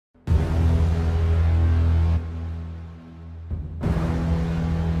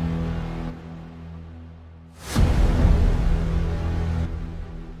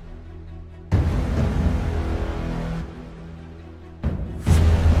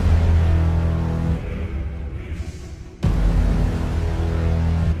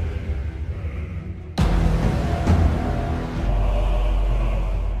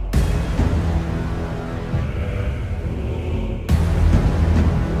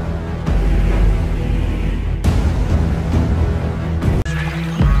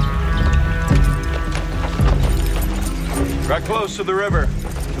close to the river.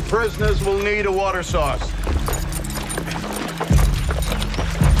 The prisoners will need a water source.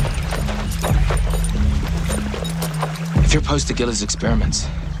 If you're opposed to Giller's experiments,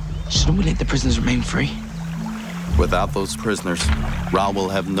 shouldn't we let the prisoners remain free? Without those prisoners, Ra will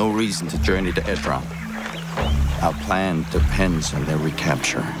have no reason to journey to Edron. Our plan depends on their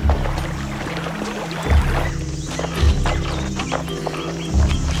recapture.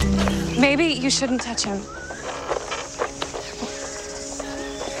 Maybe you shouldn't touch him.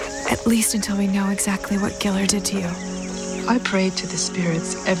 At least until we know exactly what Giller did to you. I prayed to the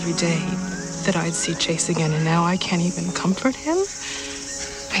spirits every day that I'd see Chase again, and now I can't even comfort him.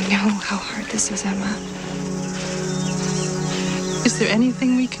 I know how hard this is, Emma. Is there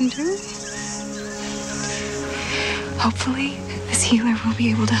anything we can do? Hopefully, this healer will be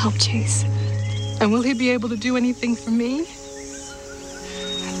able to help Chase. And will he be able to do anything for me?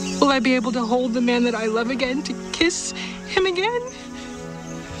 Will I be able to hold the man that I love again, to kiss him again?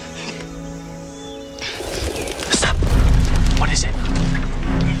 Stop. What is it?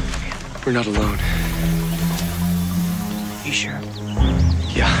 We're not alone. You sure?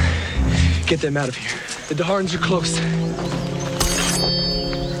 Yeah. Get them out of here. The Daharans are close.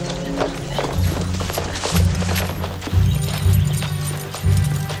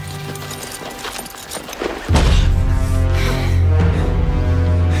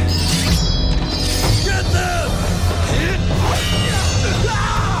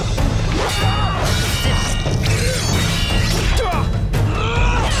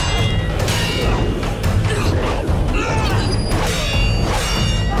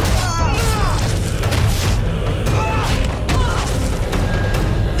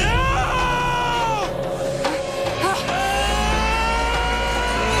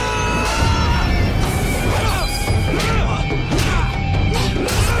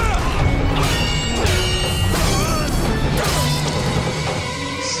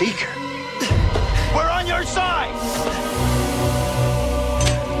 Seeker, we're on your side!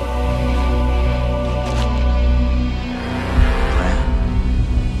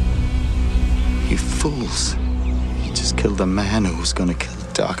 You fools. You just killed the man who was gonna kill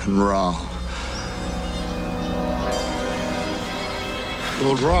Doc and Ra.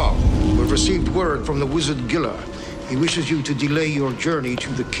 Lord Ra, we've received word from the wizard Giller. He wishes you to delay your journey to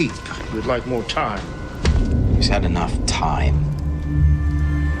the keep. We'd like more time. He's had enough time.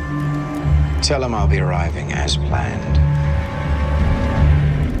 Tell him I'll be arriving as planned.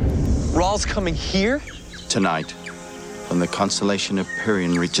 Ral's coming here? Tonight, when the constellation of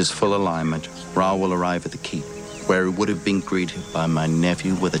Pyrrhion reaches full alignment, Ra will arrive at the keep, where he would have been greeted by my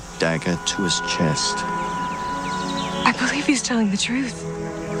nephew with a dagger to his chest. I believe he's telling the truth.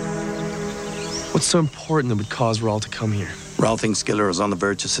 What's so important that would cause Ral to come here? Ra thinks Giller is on the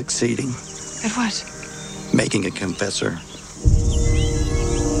verge of succeeding. At what? Making a confessor.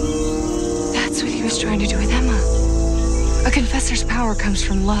 That's what he was trying to do with Emma. A confessor's power comes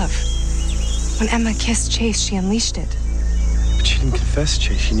from love. When Emma kissed Chase, she unleashed it. But she didn't confess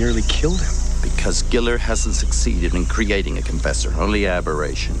Chase. She nearly killed him. Because Giller hasn't succeeded in creating a confessor, only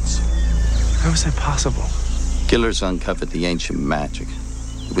aberrations. How is that possible? Giller's uncovered the ancient magic.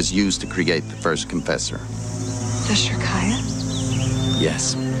 It was used to create the first confessor. The Shirkaya?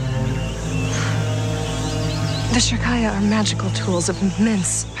 Yes. The Shirkaya are magical tools of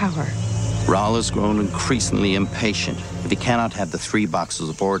immense power. Ral has grown increasingly impatient. If he cannot have the 3 boxes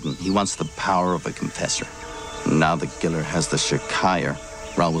of Orden, he wants the power of a confessor. Now that Giller has the Shirkaya,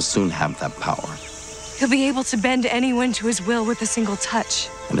 Ral will soon have that power. He'll be able to bend anyone to his will with a single touch.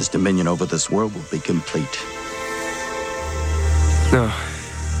 And his dominion over this world will be complete. No.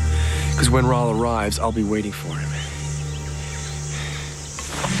 Because when Ral arrives, I'll be waiting for him.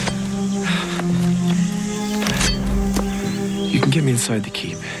 You can get me inside the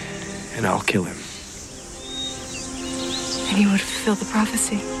keep, and I'll kill him. And he would fulfill the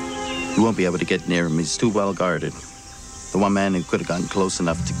prophecy. You won't be able to get near him. He's too well guarded. The one man who could have gotten close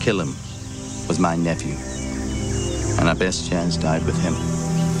enough to kill him was my nephew. And our best chance died with him.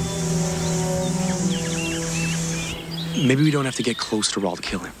 Maybe we don't have to get close to Ral to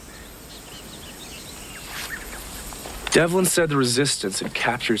kill him. Devlin said the Resistance had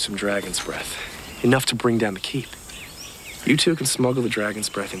captured some Dragon's Breath, enough to bring down the keep. You two can smuggle the Dragon's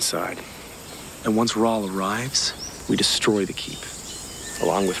Breath inside. And once Ral arrives, we destroy the keep,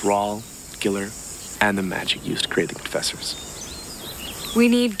 along with Ral, Giller, and the magic used to create the confessors. We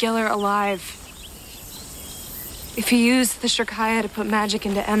need Giller alive. If he used the Shirkaya to put magic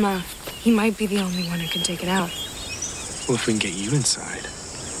into Emma, he might be the only one who can take it out. Well, if we can get you inside,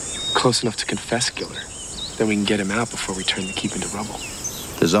 close enough to confess Giller, then we can get him out before we turn the keep into rubble.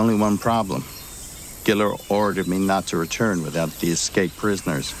 There's only one problem. Giller ordered me not to return without the escaped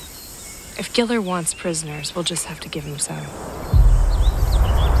prisoners. If Giller wants prisoners, we'll just have to give him some.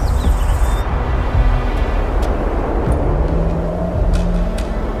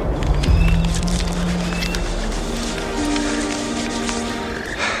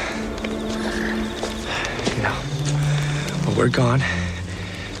 Now, while we're gone,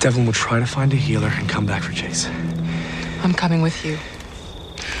 Devlin will try to find a healer and come back for Chase. I'm coming with you.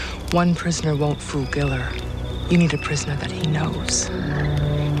 One prisoner won't fool Giller. You need a prisoner that he knows.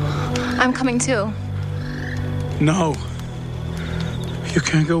 I'm coming too. No. You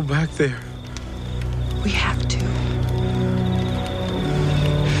can't go back there. We have to.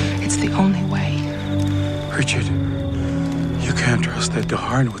 It's the only way. Richard, you can't trust that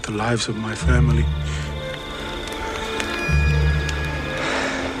Daharn with the lives of my family.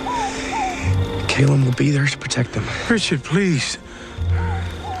 Kahlan will be there to protect them. Richard, please.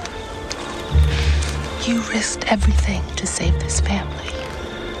 You risked everything to save this family.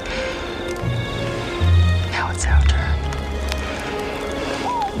 Now it's our turn.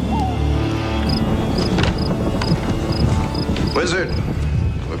 Wizard,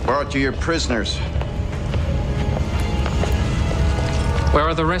 we brought you your prisoners. Where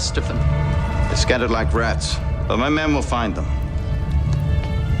are the rest of them? They're scattered like rats, but my men will find them.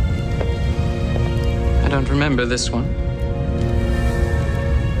 I don't remember this one.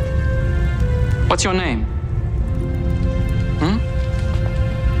 What's your name?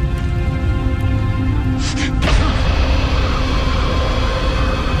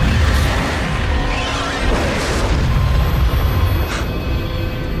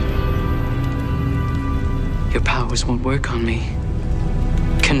 Your powers won't work on me,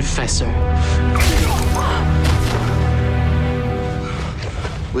 Confessor.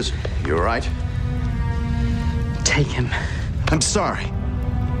 Wizard, you all right? Take him. I'm sorry.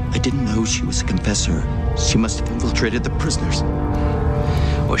 I didn't know she was a confessor. She must have infiltrated the prisoners.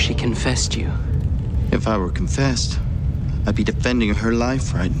 Or she confessed you. If I were confessed, I'd be defending her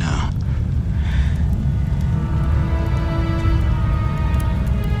life right now.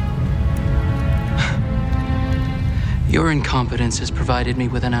 Your incompetence has provided me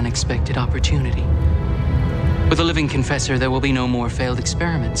with an unexpected opportunity. With a living confessor, there will be no more failed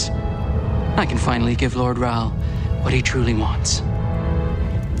experiments. I can finally give Lord Raoul what he truly wants.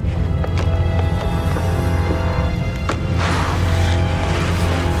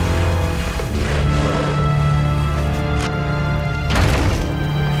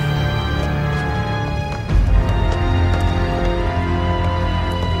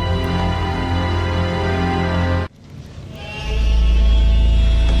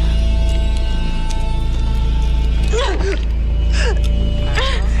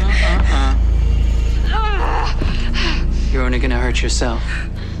 You're only gonna hurt yourself.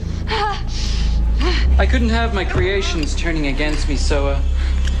 I couldn't have my creations turning against me, so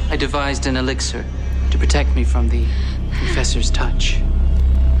I devised an elixir to protect me from the Confessor's touch.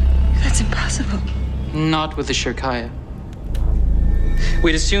 That's impossible. Not with the Shirkaya.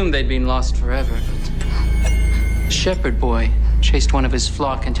 We'd assumed they'd been lost forever, but the shepherd boy chased one of his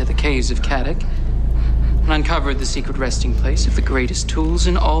flock into the caves of Kadak and uncovered the secret resting place of the greatest tools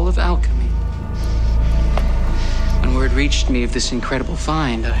in all of alchemy. When word reached me of this incredible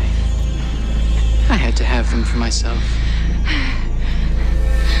find, I had to have them for myself.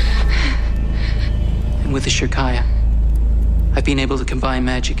 And with the Shirkaya, I've been able to combine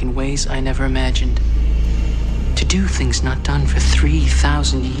magic in ways I never imagined. To do things not done for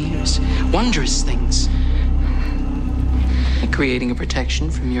 3,000 years. Wondrous things. Like creating a protection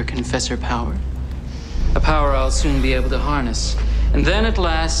from your confessor power. A power I'll soon be able to harness. And then at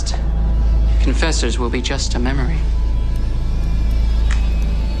last, confessors will be just a memory.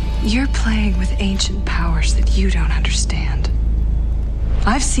 You're playing with ancient powers that you don't understand.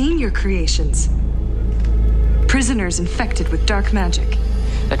 I've seen your creations. Prisoners infected with dark magic.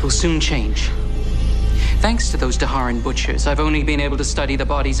 That will soon change. Thanks to those Daharan butchers, I've only been able to study the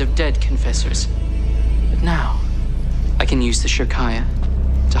bodies of dead confessors. But now, I can use the Shirkaya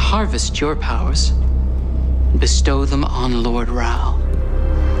to harvest your powers and bestow them on Lord Raoul.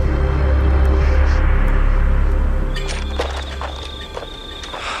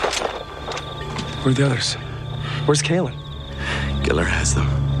 Where are the others? Where's Kahlan? Giller has them.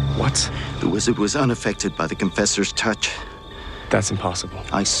 What? The wizard was unaffected by the confessor's touch. That's impossible.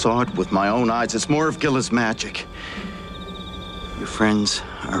 I saw it with my own eyes. It's more of Giller's magic. Your friends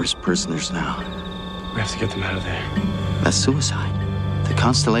are his prisoners now. We have to get them out of there. That's suicide. The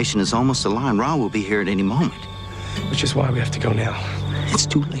constellation is almost aligned. Ra will be here at any moment. Which is why we have to go now. It's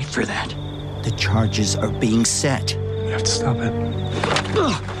too late for that. The charges are being set. We have to stop it.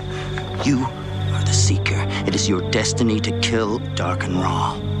 You are are the Seeker. It is your destiny to kill Dark and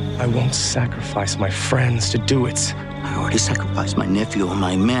Raw. I won't sacrifice my friends to do it. I already sacrificed my nephew and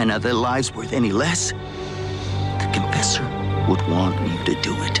my men. Are their lives worth any less? The Confessor would want you to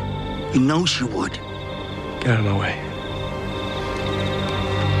do it. He knows she would. Get out of my way.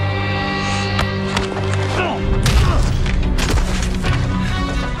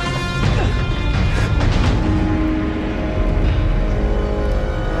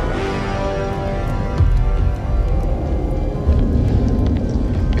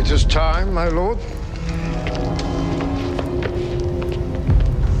 It is time, my lord.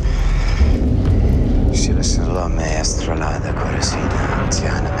 Silsila maestrolada corresida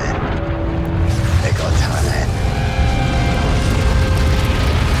antianamen. Begotanen.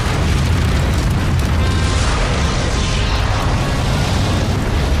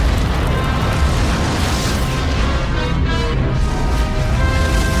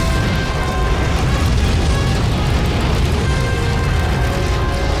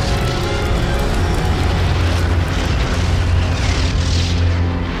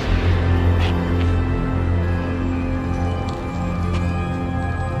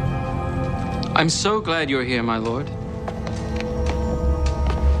 I'm so glad you're here, my lord.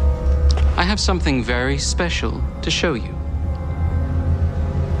 I have something very special to show you.